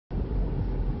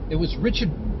It was Richard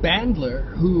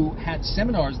Bandler who had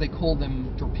seminars. They called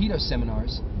them torpedo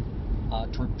seminars,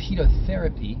 torpedo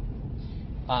therapy.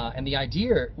 And the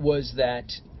idea was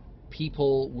that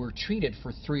people were treated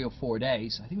for 3 or 4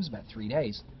 days. I think it was about 3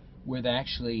 days, where they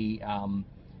actually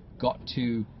got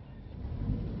to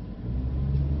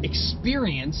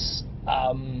experience.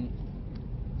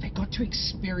 They got to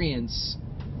experience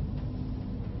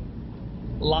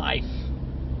life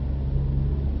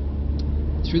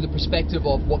through the perspective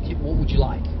of what would you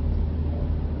like?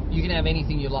 You can have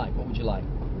anything you like. What would you like?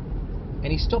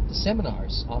 And he stopped the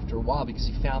seminars after a while because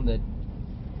he found that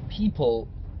people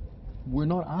were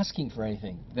not asking for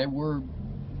anything. They were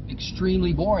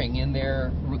extremely boring in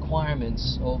their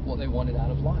requirements of what they wanted out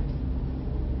of life.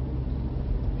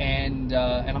 And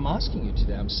I'm asking you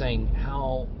today. I'm saying,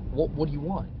 what do you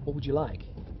want? What would you like?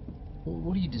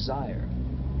 What do you desire?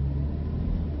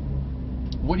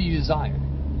 What do you desire?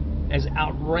 As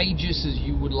outrageous as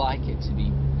you would like it to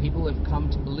be, people have come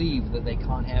to believe that they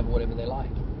can't have whatever they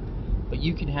like. But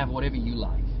you can have whatever you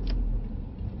like.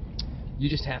 You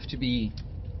just have to be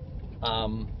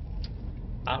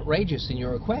outrageous in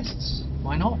your requests.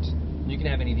 Why not? You can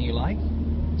have anything you like.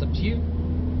 It's up to you.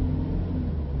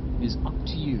 It is up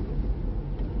to you.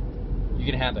 You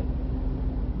can have it.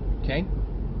 Okay?